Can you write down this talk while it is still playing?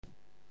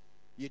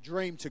your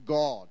dream to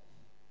God.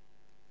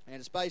 And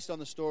it's based on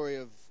the story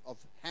of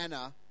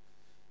Hannah,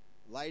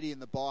 a lady in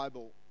the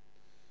Bible,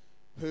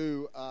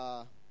 who,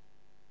 well,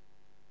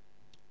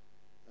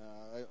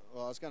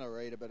 I was going to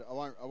read it, but I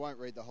won't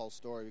read the whole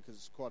story because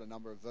it's quite a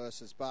number of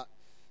verses. But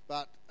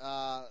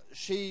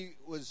she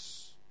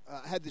was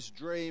had this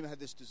dream, had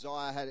this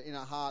desire, had it in her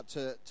heart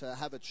to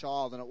have a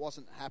child, and it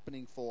wasn't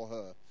happening for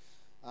her.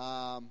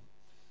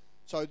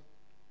 So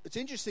it's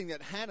interesting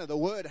that Hannah, the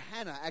word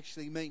Hannah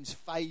actually means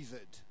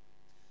favoured.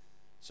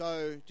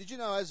 So did you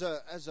know, as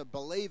a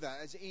believer,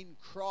 as in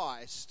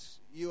Christ,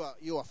 you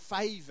are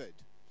favoured.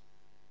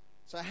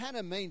 So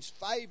Hannah means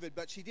favoured,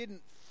 but she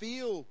didn't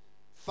feel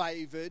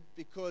favoured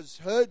because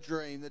her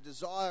dream, the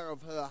desire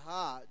of her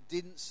heart,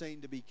 didn't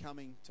seem to be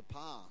coming to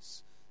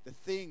pass.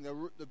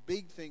 The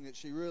big thing that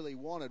she really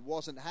wanted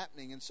wasn't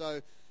happening, and so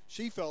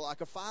she felt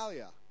like a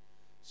failure.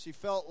 She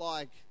felt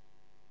like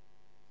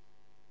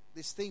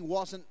this thing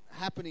wasn't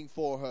happening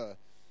for her.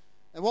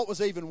 And what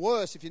was even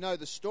worse, if you know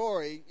the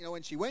story,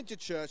 when she went to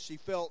church, she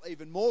felt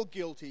even more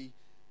guilty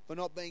for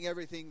not being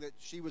everything that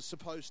she was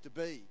supposed to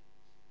be.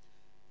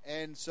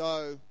 And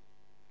so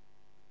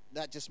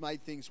that just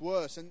made things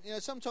worse. And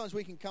sometimes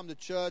we can come to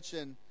church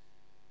and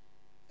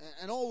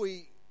all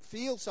we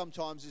feel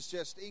sometimes is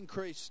just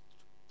increased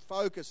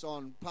focus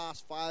on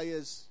past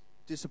failures,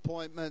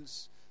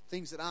 disappointments,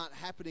 things that aren't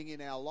happening in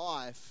our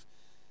life,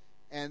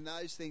 and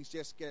those things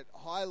just get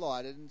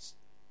highlighted, and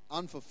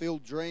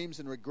unfulfilled dreams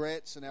and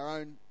regrets and our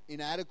own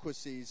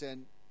inadequacies,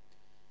 and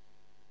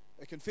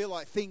it can feel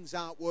like things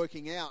aren't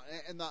working out.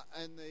 And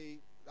the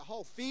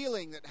whole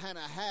feeling that Hannah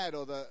had,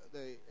 or the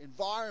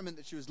environment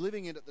that she was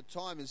living in at the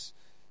time, is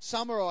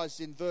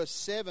summarized in verse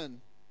 7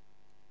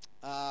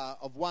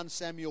 of 1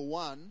 Samuel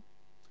 1,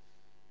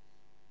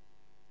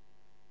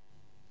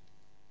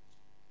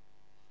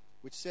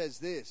 which says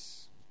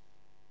this.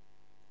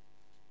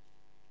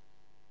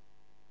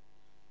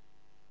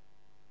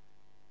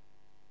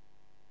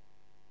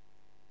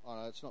 Oh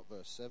no, it's not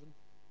verse 7.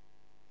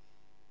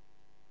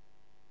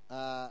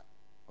 Or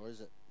is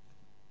it?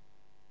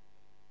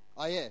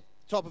 Oh yeah,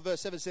 top of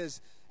verse 7 says,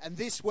 and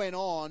this went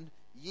on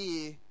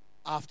year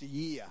after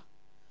year.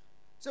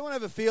 Does anyone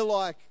ever feel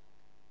like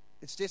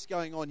it's just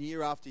going on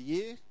year after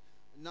year?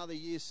 Another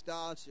year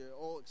starts, you're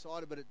all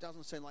excited, but it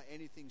doesn't seem like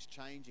anything's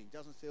changing. It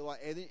doesn't feel like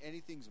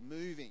anything's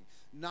moving.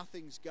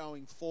 Nothing's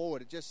going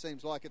forward. It just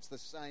seems like it's the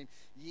same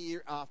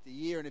year after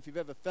year. And if you've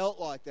ever felt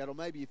like that, or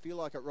maybe you feel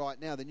like it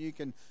right now, then you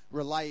can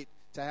relate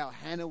to how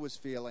Hannah was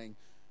feeling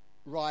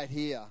right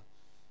here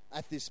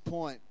at this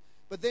point.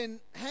 But then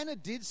Hannah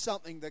did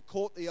something that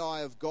caught the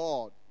eye of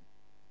God.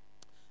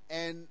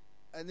 And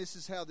this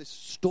is how this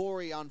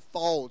story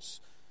unfolds.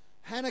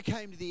 Hannah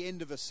came to the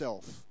end of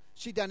herself.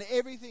 She'd done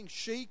everything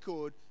she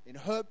could in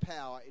her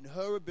power, in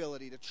her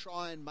ability, to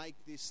try and make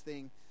this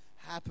thing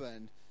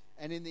happen.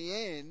 And in the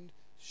end,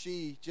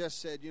 she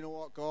just said, you know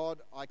what, God,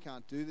 I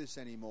can't do this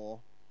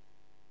anymore.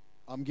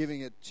 I'm giving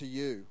it to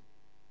you.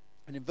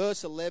 And in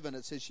verse 11,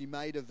 it says she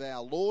made a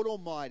vow, Lord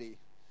Almighty,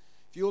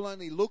 if you'll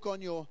only look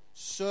on your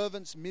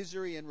servant's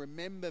misery and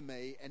remember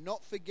me, and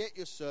not forget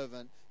your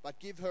servant, but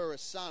give her a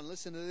son,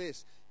 listen to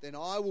this, then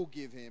I will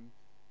give him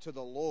to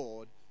the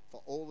Lord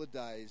for all the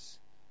days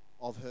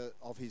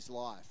of his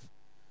life.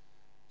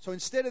 So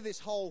instead of this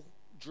whole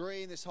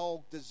dream, this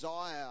whole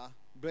desire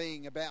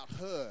being about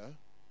her,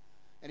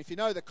 and if you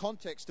know the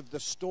context of the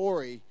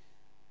story,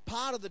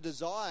 part of the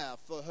desire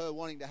for her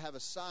wanting to have a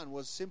son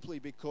was simply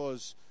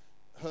because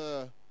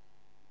her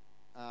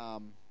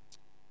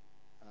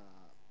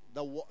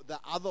the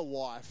other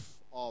wife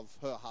of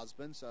her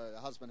husband, so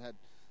the husband had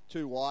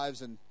two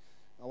wives, and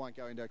I won't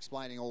go into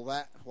explaining all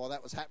that while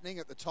that was happening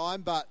at the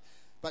time, but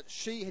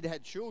she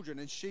had children,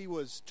 and she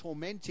was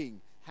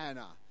tormenting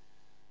Hannah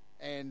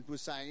and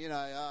was saying, you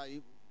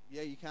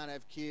can't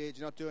have kids,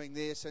 you're not doing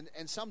this.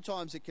 And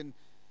sometimes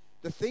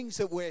the things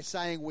that we're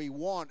saying we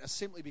want are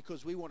simply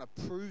because we want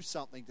to prove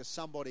something to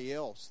somebody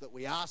else, that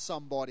we are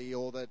somebody,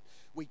 or that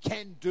we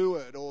can do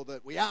it, or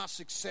that we are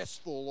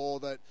successful, or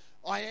that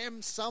I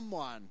am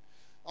someone,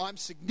 I'm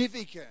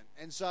significant.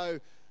 And so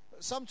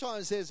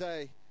sometimes there's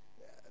a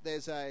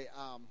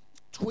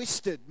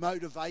twisted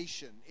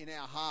motivation in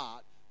our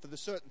heart for the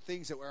certain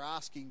things that we're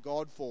asking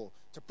God for,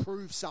 to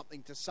prove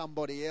something to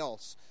somebody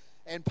else.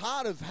 And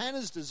part of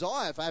Hannah's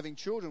desire for having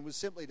children was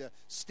simply to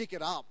stick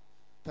it up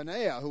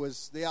Peninnah, who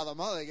was the other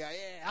mother, go,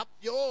 yeah, up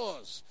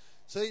yours.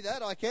 See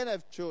that? I can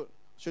have children.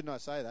 Shouldn't I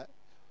say that?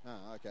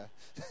 Oh, okay.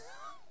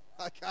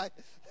 Okay.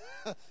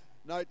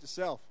 Note to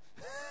self.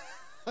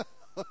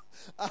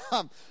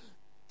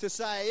 To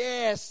say,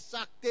 yeah,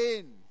 sucked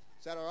in.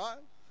 Is that all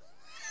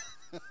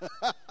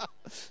right?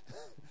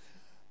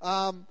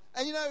 And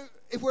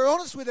if we're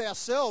honest with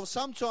ourselves,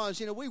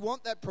 sometimes we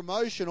want that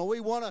promotion, or we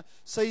want to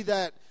see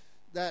that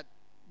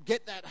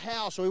get that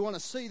house, or we want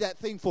to see that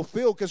thing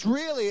fulfilled, because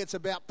really it's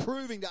about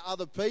proving to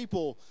other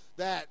people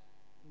that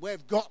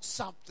we've got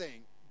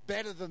something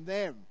better than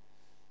them.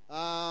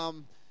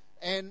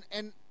 And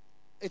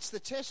it's the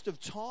test of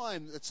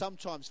time that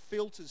sometimes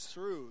filters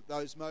through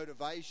those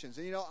motivations.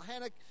 And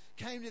Hannah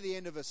came to the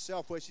end of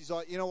herself where she's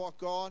like, you know what,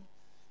 God?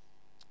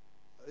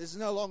 This is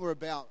no longer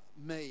about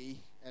me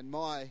and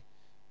my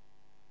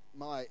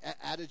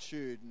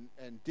attitude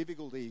and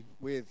difficulty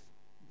with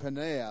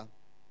Peninnah,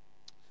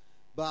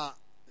 but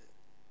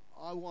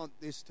I want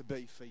this to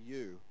be for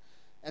you.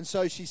 And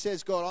so she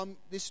says, God,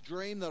 this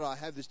dream that I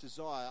have, this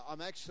desire,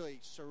 I'm actually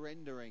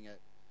surrendering it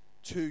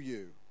to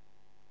you.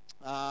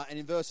 And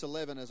in verse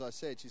 11, as I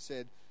said, she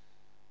said,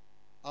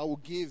 I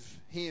will give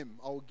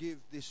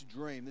this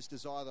dream, this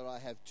desire that I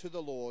have to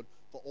the Lord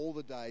for all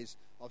the days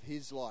of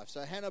his life.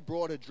 So Hannah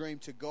brought her dream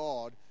to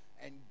God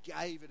and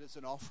gave it as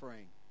an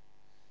offering.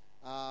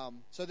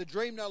 So the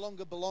dream no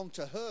longer belonged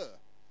to her.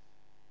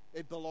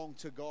 It belonged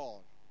to God.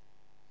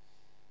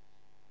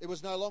 It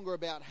was no longer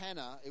about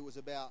Hannah. It was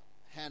about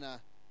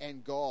Hannah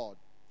and God.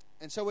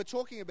 And so we're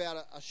talking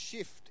about a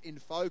shift in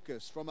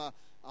focus from a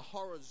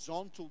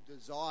horizontal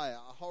desire,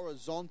 a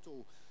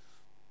horizontal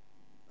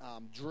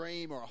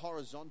dream or a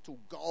horizontal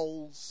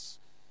goals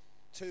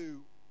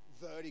to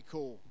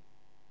vertical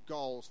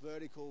goals,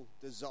 vertical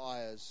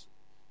desires,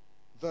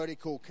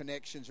 vertical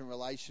connections and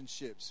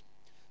relationships.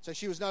 So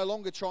she was no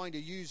longer trying to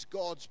use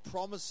God's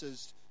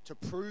promises to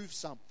prove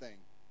something.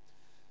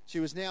 She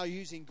was now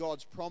using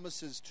God's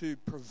promises to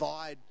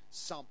provide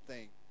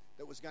something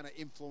that was going to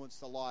influence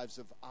the lives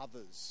of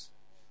others.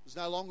 It was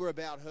no longer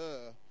about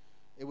her.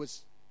 It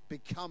was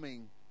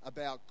becoming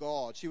about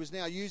God. She was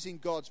now using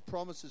God's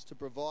promises to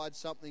provide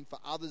something for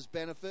others'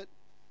 benefit.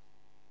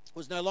 It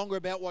was no longer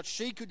about what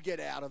she could get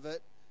out of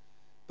it,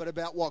 but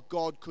about what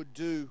God could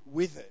do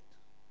with it.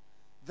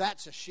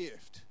 That's a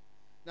shift.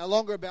 No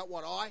longer about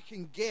what I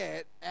can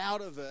get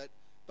out of it,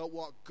 but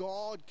what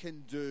God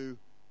can do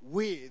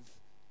with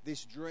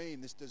this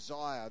dream, this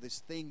desire, this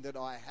thing that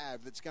I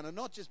have that's going to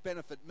not just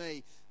benefit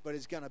me, but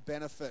is going to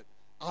benefit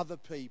other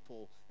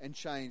people and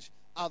change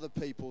other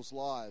people's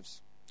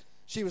lives.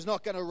 She was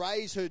not going to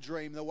raise her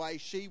dream the way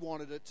she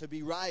wanted it to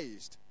be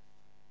raised.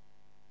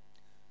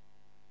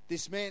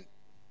 This meant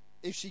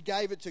if she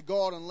gave it to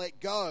God and let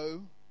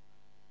go,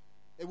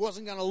 it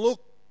wasn't going to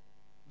look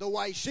the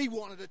way she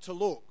wanted it to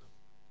look.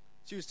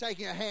 She was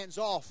taking her hands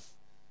off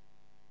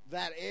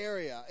that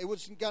area. It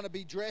wasn't going to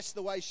be dressed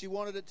the way she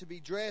wanted it to be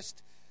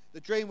dressed. The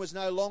dream was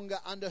no longer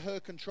under her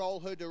control,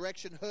 her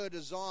direction, her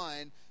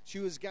design. She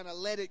was going to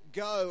let it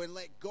go and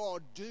let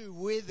God do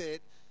with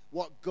it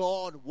what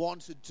God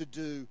wanted to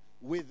do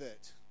with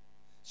it.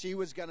 She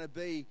was going to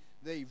be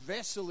the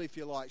vessel, if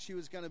you like. She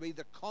was going to be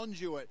the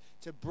conduit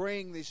to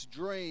bring this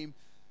dream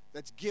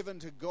that's given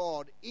to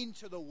God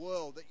into the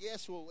world that,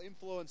 yes, will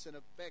influence and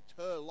affect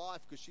her life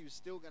because she was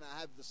still going to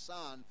have the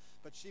son,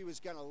 but she was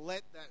going to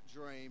let that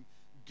dream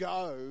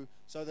go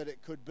so that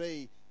it could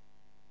be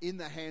in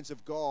the hands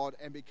of God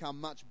and become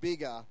much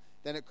bigger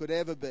than it could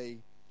ever be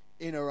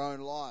in her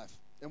own life.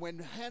 And when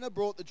Hannah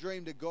brought the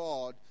dream to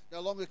God, no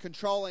longer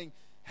controlling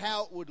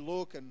how it would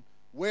look and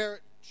where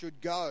it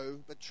should go,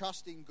 but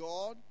trusting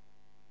God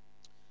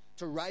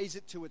to raise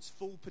it to its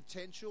full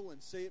potential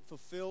and see it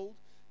fulfilled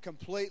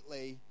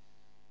completely,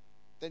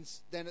 then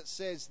it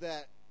says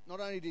that not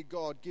only did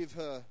God give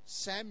her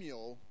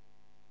Samuel,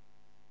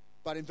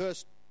 but in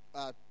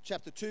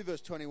chapter 2,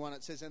 verse 21,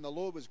 it says, and the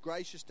Lord was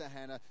gracious to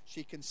Hannah.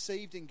 She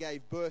conceived and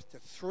gave birth to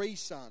 3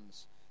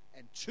 sons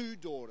and 2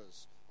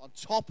 daughters on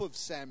top of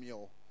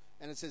Samuel.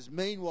 And it says,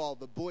 meanwhile,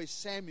 the boy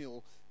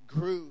Samuel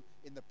grew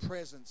in the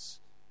presence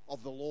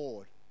of the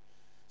Lord.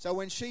 So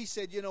when she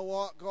said, you know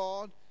what,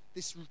 God,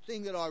 this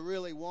thing that I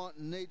really want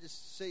and need to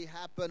see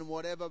happen and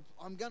whatever,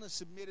 I'm going to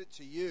submit it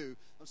to you.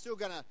 I'm still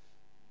going to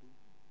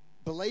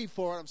believe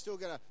for it. I'm still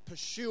going to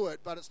pursue it,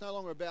 but it's no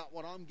longer about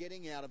what I'm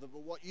getting out of it,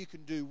 but what you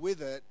can do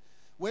with it.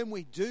 When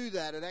we do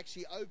that, it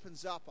actually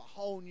opens up a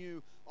whole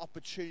new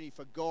opportunity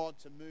for God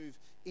to move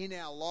in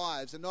our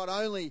lives. And not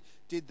only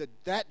did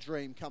that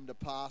dream come to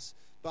pass,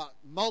 but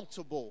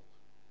multiple,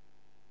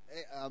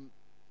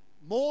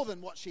 more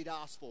than what she'd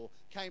asked for,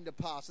 came to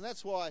pass. And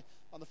that's why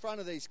on the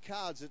front of these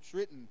cards it's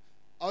written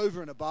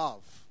over and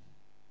above.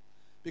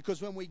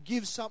 Because when we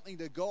give something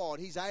to God,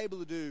 He's able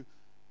to do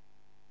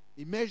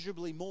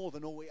immeasurably more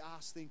than all we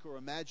ask, think, or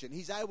imagine.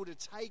 He's able to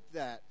take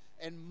that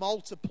and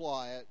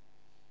multiply it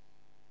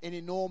in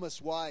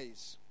enormous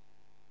ways.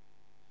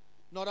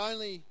 Not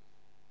only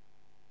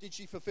did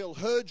she fulfill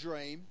her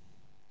dream,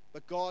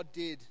 but God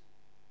did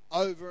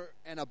over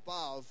and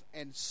above,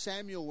 and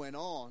Samuel went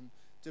on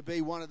to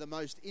be one of the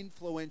most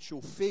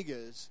influential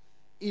figures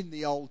in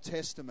the Old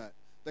Testament.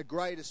 The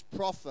greatest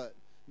prophet,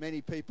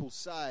 many people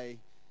say,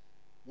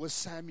 was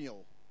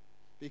Samuel,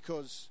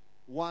 because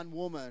one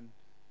woman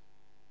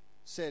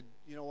said,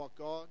 you know what,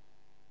 God,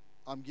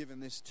 I'm giving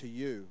this to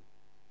you.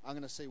 I'm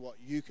going to see what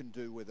you can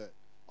do with it.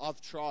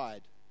 I've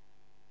tried.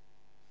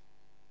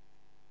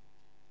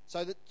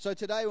 So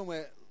today when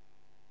we're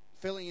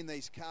filling in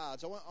these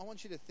cards, I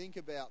want you to think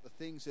about the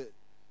things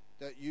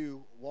that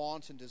you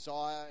want and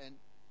desire, and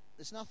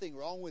there's nothing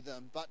wrong with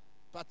them, but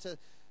to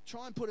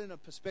try and put in a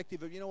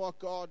perspective of, you know what,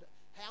 God,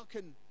 how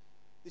can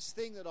this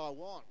thing that I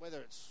want, whether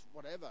it's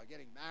whatever,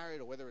 getting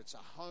married, or whether it's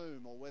a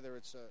home, or whether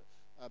it's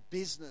a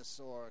business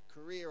or a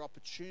career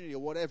opportunity or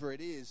whatever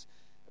it is,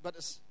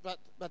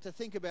 but to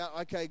think about,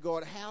 okay,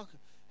 God,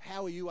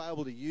 how are you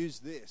able to use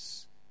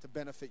this to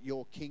benefit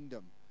your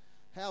kingdom?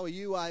 How are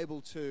you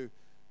able to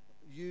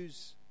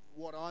use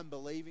what I'm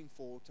believing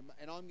for,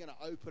 and I'm going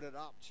to open it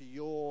up to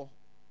your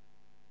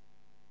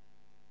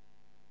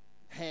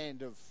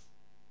hand of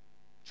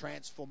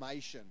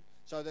transformation,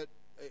 so that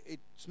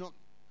it's not,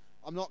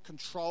 I'm not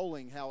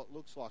controlling how it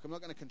looks like. I'm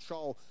not going to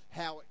control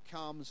how it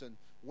comes and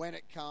when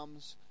it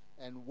comes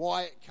and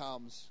why it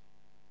comes.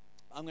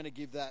 I'm going to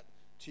give that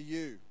to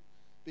you,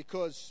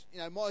 because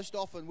most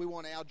often we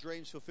want our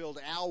dreams fulfilled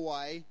our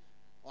way,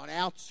 on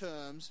our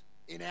terms,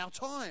 in our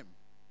time,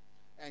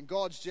 and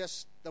God's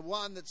just the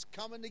one that's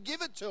coming to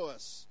give it to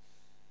us.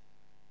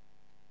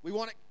 We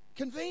want it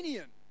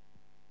convenient,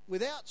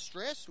 without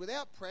stress,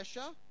 without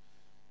pressure,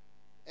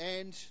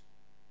 and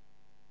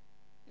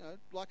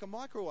like a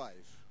microwave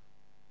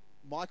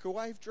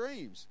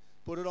dreams.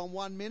 Put it on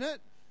 1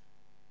 minute.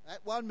 At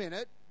 1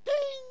 minute,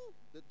 ding,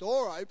 the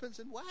door opens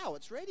and wow,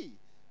 it's ready.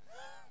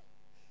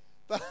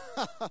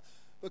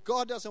 But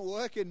God doesn't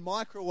work in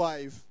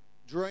microwave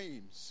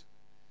dreams.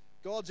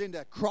 God's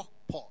into crock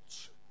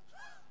pots.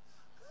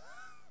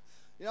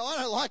 I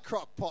don't like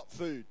crock pot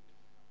food.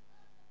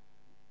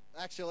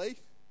 Actually,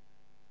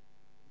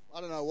 I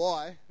don't know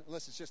why,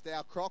 unless it's just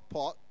our crock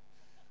pot.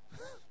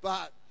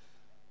 But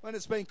when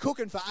it's been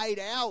cooking for 8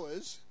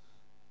 hours,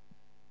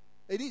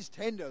 it is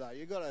tender though,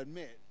 you've got to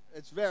admit.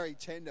 It's very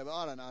tender, but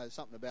I don't know,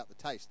 something about the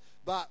taste.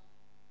 But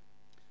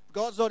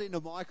God's not into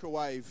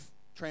microwave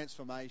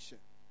transformation.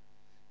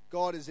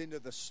 God is into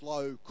the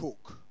slow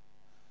cook.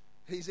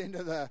 He's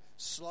into the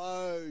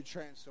slow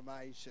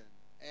transformation.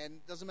 And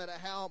it doesn't matter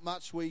how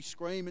much we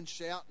scream and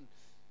shout and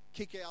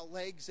kick our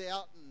legs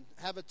out and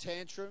have a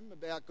tantrum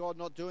about God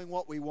not doing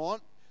what we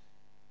want,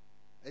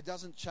 it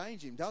doesn't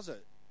change him, does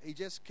it? He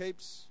just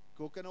keeps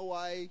cooking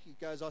away. He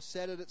goes, I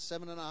set it at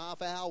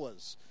 7.5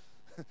 hours.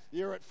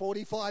 You're at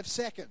 45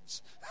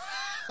 seconds.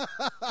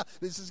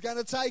 This is going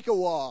to take a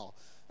while.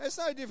 It's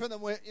no different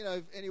than when,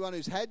 anyone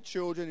who's had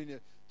children and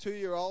your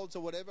 2-year-olds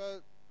or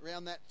whatever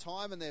around that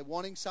time, and they're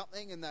wanting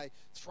something and they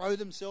throw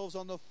themselves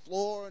on the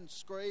floor and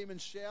scream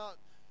and shout.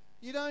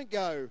 You don't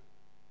go,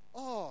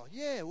 oh,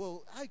 yeah,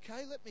 well,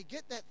 okay, let me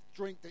get that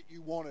drink that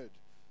you wanted.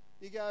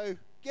 You go,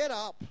 get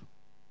up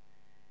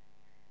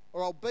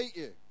or I'll beat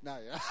you. No,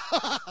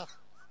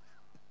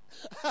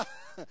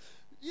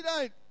 you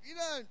don't.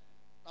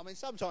 I mean,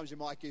 sometimes you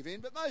might give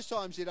in, but most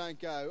times you don't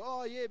go,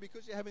 oh, yeah,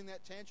 because you're having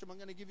that tantrum, I'm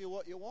going to give you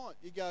what you want.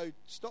 You go,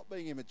 stop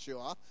being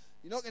immature.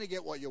 You're not going to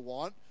get what you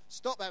want.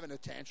 Stop having a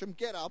tantrum.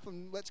 Get up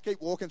and let's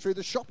keep walking through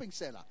the shopping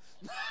centre.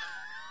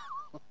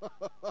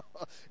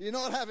 You're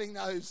not having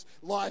those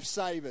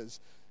lifesavers.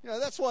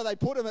 That's why they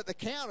put them at the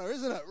counter,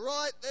 isn't it?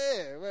 Right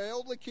there, where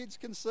all the kids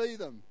can see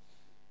them.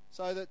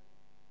 So that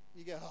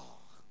you go, oh,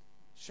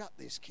 shut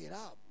this kid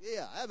up.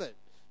 Yeah, have it.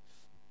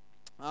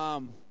 I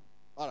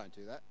don't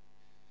do that.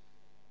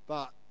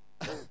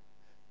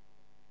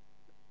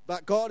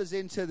 But God is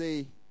into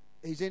the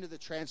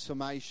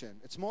transformation.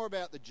 It's more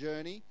about the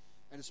journey,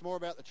 and it's more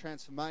about the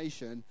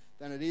transformation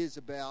than it is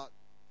about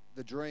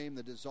the dream,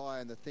 the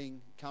desire, and the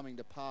thing coming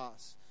to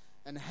pass.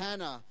 And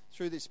Hannah,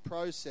 through this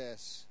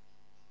process,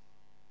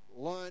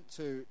 learnt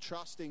to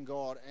trust in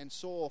God and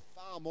saw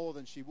far more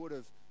than she would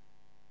have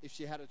if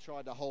she had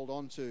tried to hold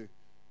on to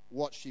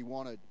what she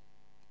wanted.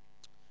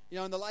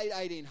 In the late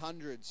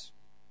 1800s,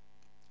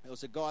 there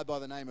was a guy by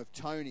the name of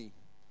Tony.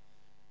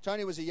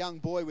 Tony was a young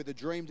boy with a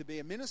dream to be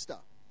a minister.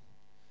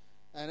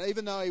 And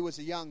even though he was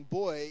a young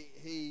boy,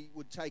 he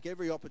would take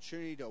every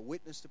opportunity to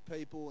witness to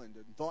people and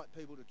to invite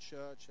people to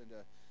church and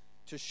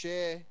to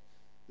share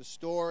the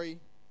story.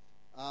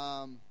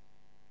 And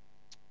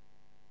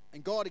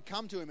God had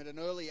come to him at an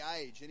early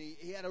age, and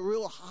he had a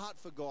real heart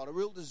for God, a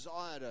real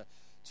desire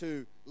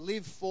to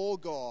live for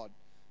God.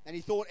 And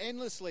he thought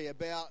endlessly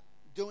about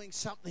doing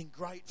something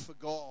great for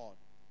God.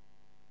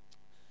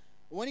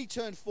 When he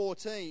turned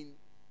 14,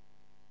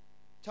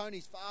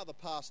 Tony's father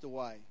passed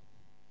away,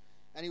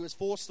 and he was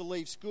forced to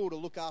leave school to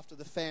look after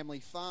the family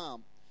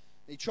farm.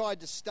 He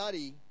tried to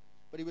study,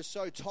 but he was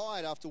so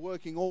tired after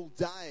working all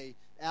day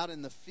out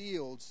in the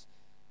fields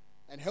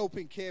and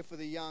helping care for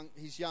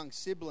his young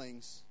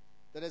siblings,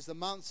 that as the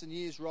months and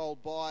years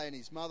rolled by and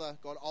his mother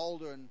got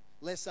older and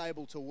less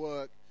able to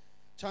work,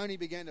 Tony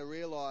began to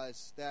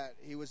realize that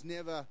he was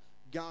never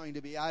going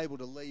to be able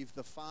to leave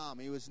the farm.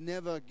 He was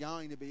never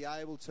going to be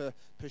able to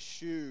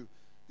pursue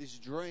this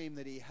dream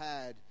that he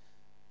had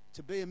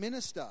to be a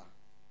minister.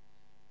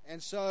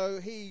 And so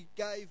he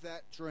gave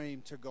that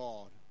dream to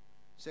God.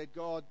 Said,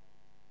 God,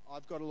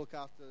 I've got to look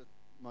after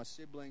my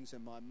siblings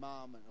and my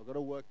mum, and I've got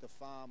to work the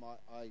farm.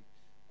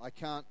 I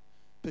can't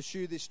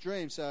pursue this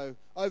dream. So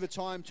over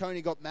time,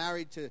 Tony got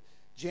married to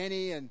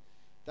Jenny, and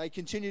they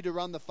continued to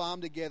run the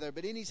farm together.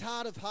 But in his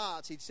heart of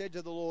hearts, he'd said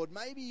to the Lord,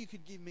 maybe you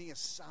could give me a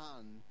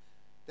son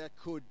that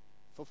could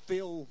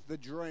fulfill the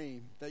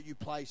dream that you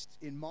placed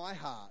in my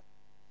heart.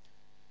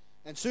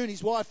 And soon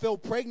his wife fell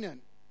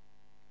pregnant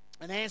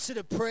and answered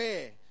a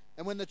prayer.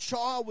 And when the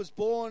child was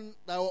born,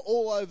 they were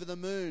all over the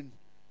moon.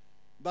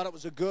 But it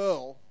was a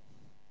girl.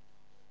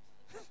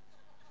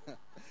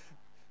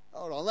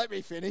 on, let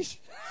me finish.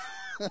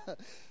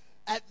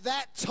 At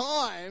that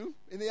time,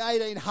 in the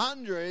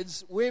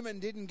 1800s, women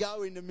didn't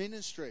go into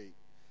ministry.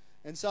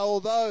 And so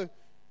although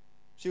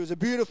she was a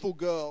beautiful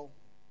girl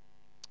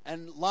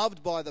and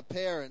loved by the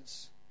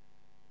parents,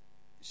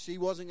 she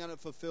wasn't going to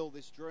fulfill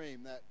this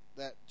dream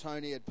that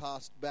Tony had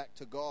passed back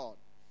to God.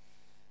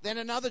 Then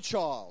another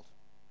child,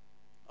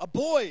 a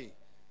boy.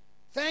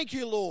 Thank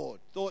you, Lord,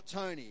 thought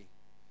Tony.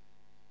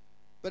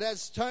 But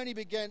as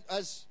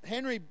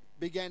Henry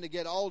began to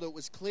get older, it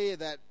was clear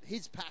that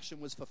his passion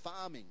was for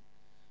farming.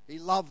 He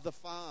loved the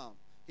farm.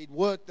 He'd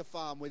worked the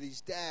farm with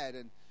his dad,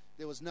 and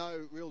there was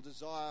no real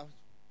desire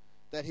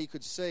that he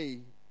could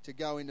see to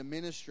go into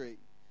ministry.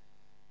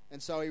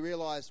 And so he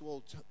realized,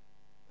 well,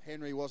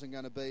 Henry wasn't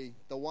going to be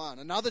the one.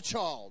 Another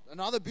child,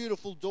 another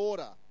beautiful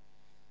daughter.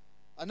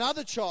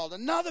 Another child,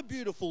 another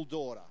beautiful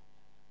daughter.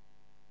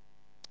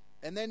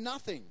 And then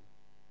nothing.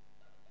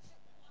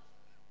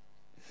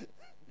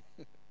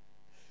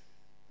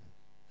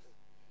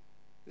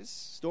 This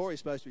story is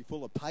supposed to be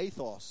full of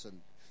pathos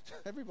and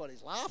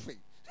everybody's laughing.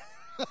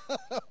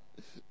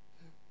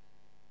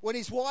 When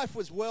his wife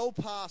was well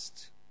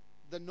past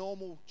the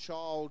normal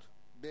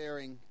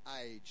childbearing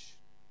age,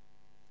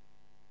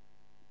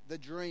 the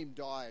dream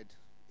died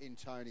in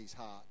Tony's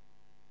heart.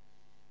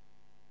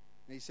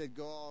 And he said,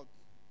 God,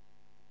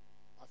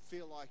 I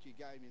feel like you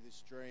gave me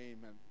this dream,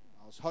 and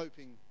I was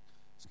hoping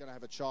I was going to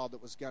have a child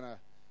that was going to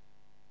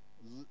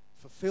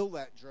fulfill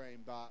that dream,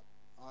 but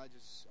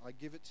I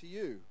give it to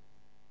you.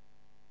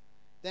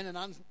 Then an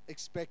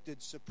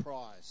unexpected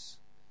surprise.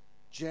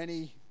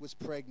 Jenny was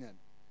pregnant.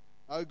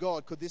 Oh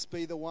God, could this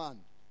be the one?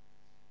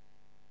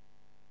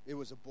 It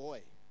was a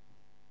boy.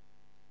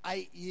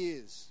 8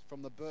 years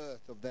from the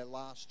birth of their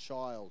last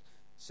child.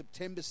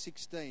 September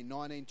 16,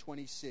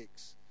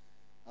 1926.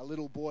 A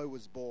little boy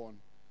was born,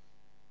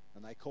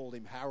 and they called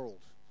him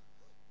Harold.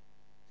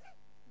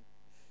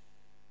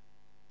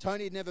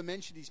 Tony had never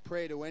mentioned his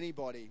prayer to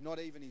anybody, not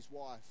even his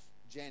wife,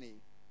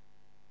 Jenny.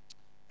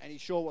 And he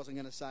sure wasn't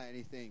going to say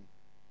anything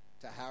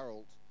to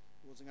Harold.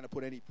 He wasn't going to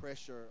put any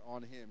pressure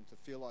on him to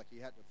feel like he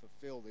had to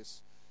fulfill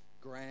this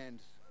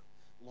grand,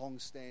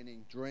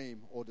 long-standing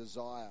dream or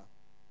desire.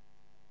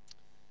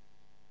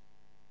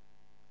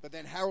 But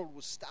then Harold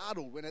was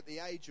startled when at the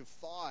age of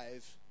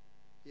 5,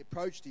 he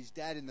approached his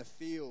dad in the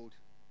field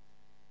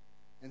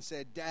and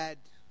said, Dad,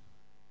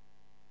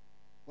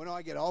 when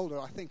I get older,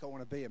 I think I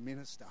want to be a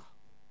minister.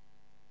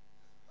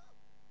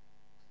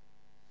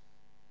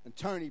 And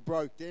Tony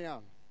broke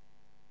down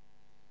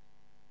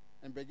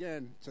and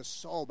began to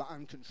sob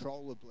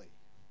uncontrollably.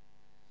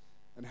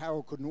 And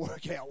Harold couldn't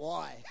work out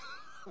why.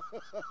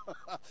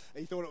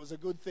 He thought it was a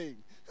good thing.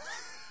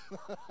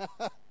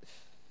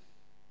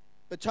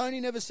 But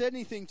Tony never said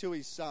anything to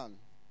his son.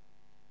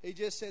 He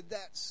just said,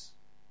 that's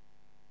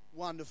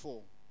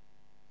wonderful.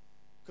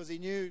 Because he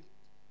knew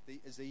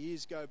as the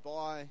years go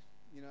by,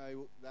 you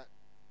know, that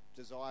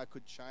desire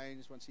could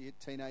change once he hit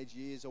teenage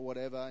years or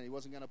whatever. And he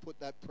wasn't going to put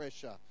that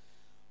pressure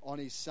on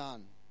his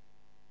son.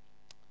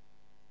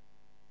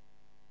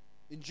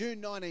 In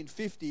June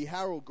 1950,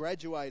 Harold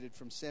graduated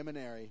from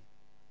seminary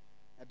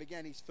and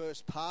began his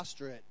first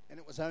pastorate. And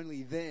it was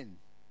only then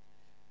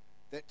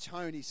that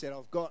Tony said,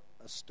 I've got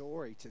a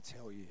story to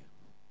tell you.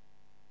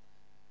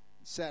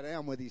 He sat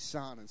down with his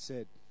son and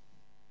said,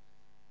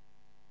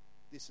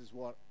 this is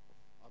what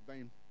I've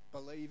been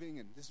believing,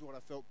 and this is what I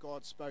felt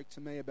God spoke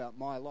to me about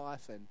my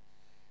life, and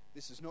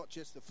this is not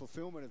just the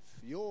fulfillment of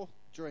your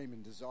dream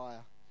and desire,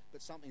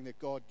 but something that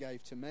God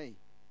gave to me.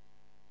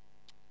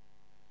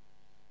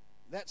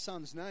 That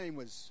son's name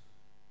was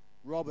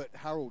Robert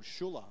Harold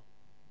Schuller,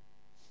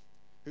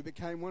 who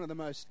became one of the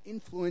most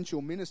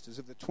influential ministers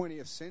of the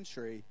 20th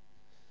century.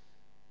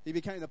 He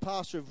became the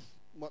pastor of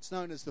what's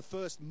known as the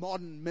first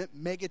modern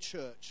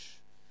megachurch.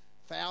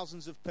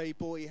 Thousands of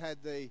people. He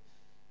had the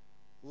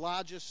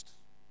largest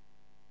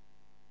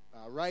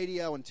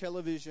radio and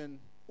television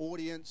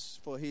audience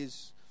for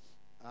his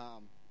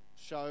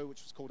show,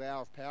 which was called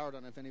Hour of Power. I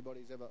don't know if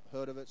anybody's ever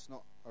heard of it. It's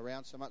not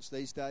around so much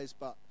these days.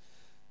 But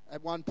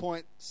at one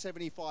point,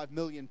 75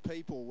 million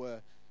people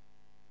were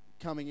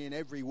coming in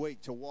every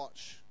week to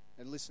watch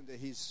and listen to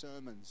his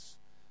sermons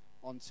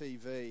on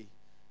TV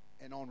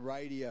and on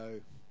radio.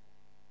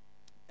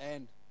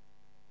 And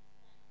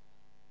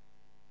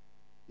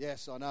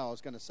yes, I know I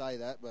was going to say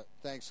that, but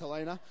thanks,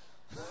 Helena.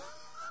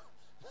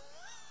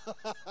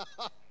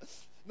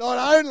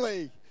 Not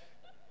only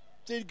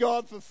did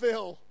God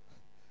fulfill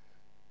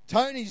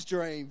Tony's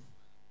dream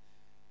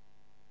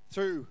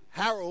through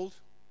Harold,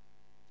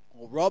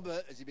 or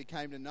Robert as he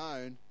became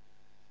known,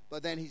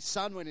 but then his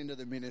son went into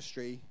the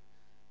ministry,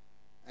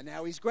 and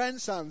now his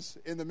grandson's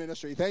in the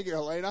ministry. Thank you,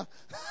 Helena.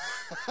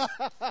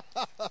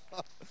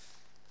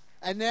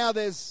 And now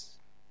there's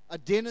a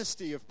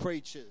dynasty of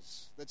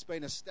preachers that's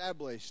been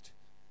established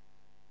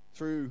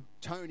through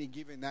Tony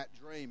giving that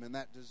dream and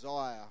that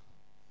desire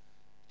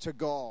to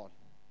God.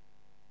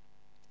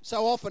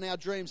 So often our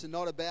dreams are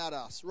not about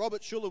us.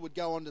 Robert Schuller would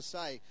go on to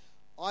say,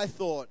 I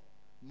thought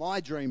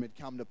my dream had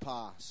come to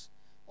pass.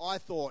 I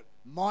thought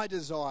my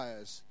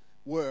desires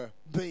were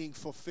being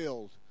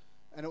fulfilled.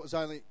 And it was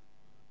only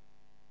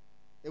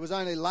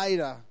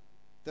later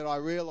that I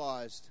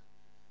realized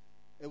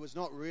it was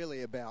not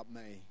really about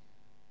me.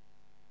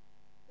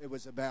 It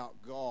was about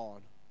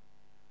God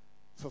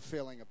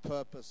fulfilling a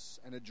purpose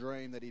and a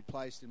dream that He'd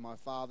placed in my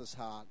Father's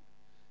heart,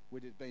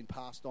 which had been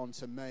passed on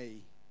to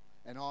me.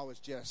 And I was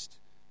just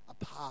a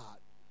part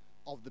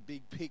of the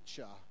big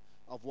picture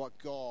of what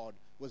God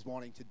was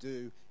wanting to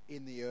do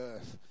in the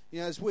earth.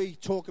 You know, as we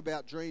talk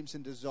about dreams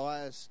and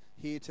desires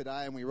here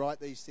today and we write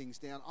these things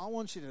down, I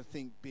want you to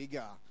think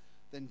bigger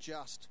than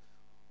just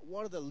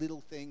what are the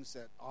little things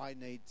that I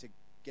need to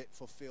get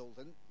fulfilled.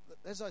 And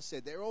as I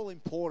said, they're all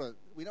important.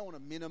 We don't want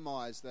to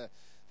minimize the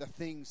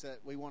things that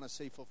we want to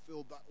see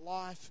fulfilled, but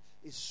life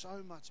is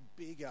so much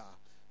bigger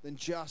than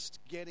just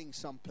getting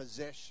some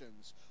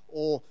possessions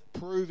or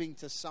proving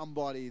to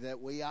somebody that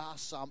we are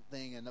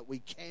something and that we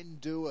can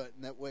do it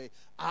and that we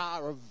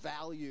are of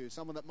value.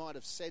 Someone that might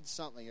have said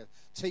something, a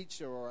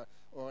teacher or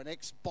an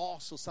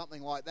ex-boss or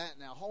something like that,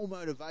 and our whole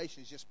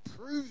motivation is just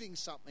proving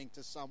something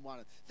to someone.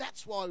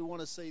 That's why we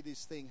want to see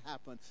this thing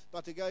happen.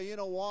 But to go, you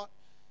know what?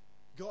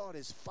 God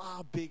is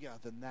far bigger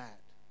than that.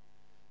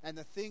 And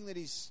the thing that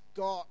He's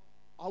got,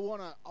 I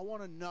want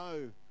to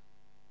know,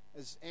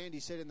 as Andy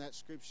said in that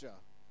scripture,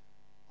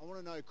 I want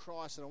to know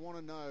Christ, and I want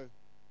to know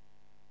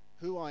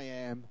who I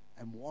am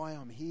and why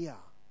I'm here.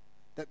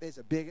 That there's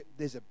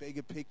a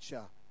bigger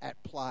picture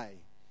at play.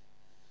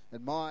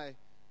 And my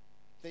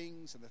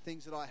things and the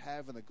things that I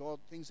have and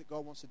things that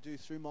God wants to do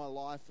through my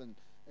life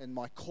and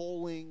my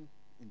calling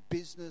in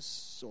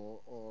business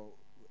or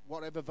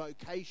whatever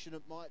vocation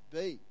it might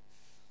be,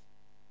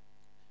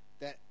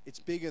 that it's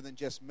bigger than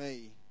just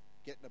me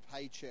getting a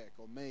paycheck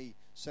or me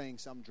seeing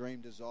some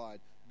dream desired.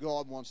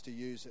 God wants to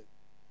use it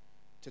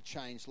to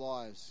change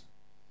lives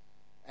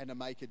and to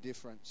make a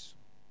difference.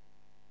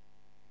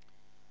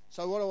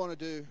 So what I want to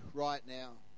do right now